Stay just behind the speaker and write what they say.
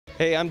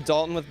Hey, I'm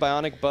Dalton with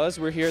Bionic Buzz.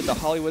 We're here at the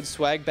Hollywood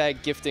Swag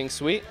Bag Gifting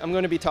Suite. I'm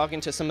going to be talking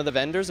to some of the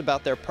vendors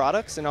about their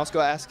products and also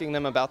asking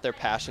them about their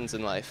passions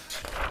in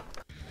life.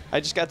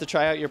 I just got to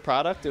try out your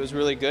product. It was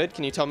really good.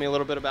 Can you tell me a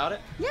little bit about it?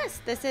 Yes,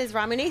 this is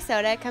Ramune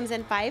soda. It comes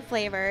in 5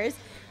 flavors.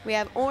 We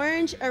have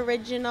orange,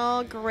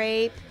 original,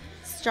 grape,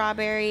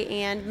 strawberry,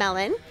 and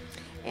melon.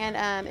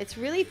 And it's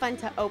really fun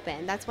to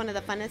open. That's one of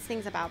the funnest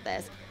things about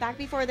this. Back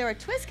before there were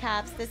twist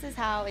caps, this is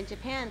how in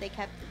Japan they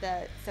kept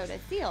the soda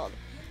sealed.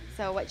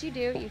 So what you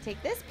do, you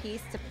take this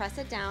piece to press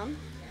it down.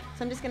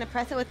 So I'm just gonna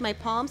press it with my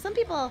palm. Some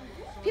people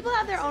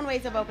have their own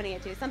ways of opening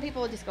it too. Some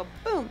people will just go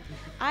boom.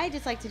 I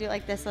just like to do it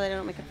like this so that I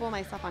don't make a fool of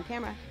myself on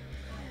camera.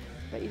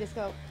 But you just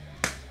go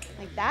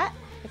like that.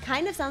 It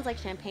kind of sounds like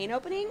champagne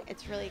opening.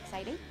 It's really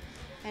exciting.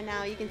 And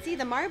now you can see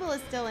the marble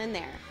is still in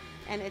there.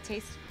 And it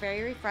tastes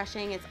very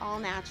refreshing. It's all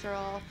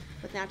natural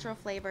with natural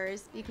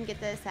flavors. You can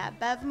get this at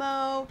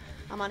Bevmo,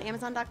 on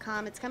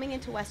Amazon.com. It's coming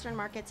into Western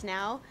markets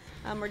now.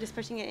 We're just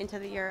pushing it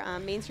into your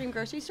mainstream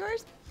grocery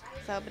stores.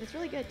 But it's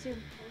really good too.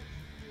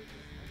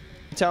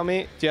 Tell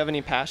me, do you have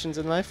any passions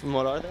in life, and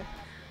what are they?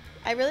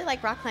 I really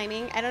like rock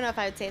climbing. I don't know if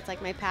I would say it's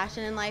like my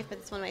passion in life, but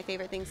it's one of my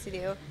favorite things to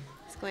do.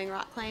 It's going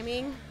rock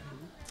climbing.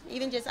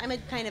 Even just, I'm a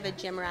kind of a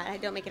gym rat. I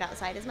don't make it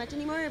outside as much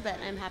anymore, but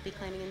I'm happy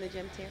climbing in the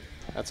gym too.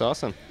 That's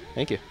awesome.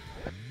 Thank you.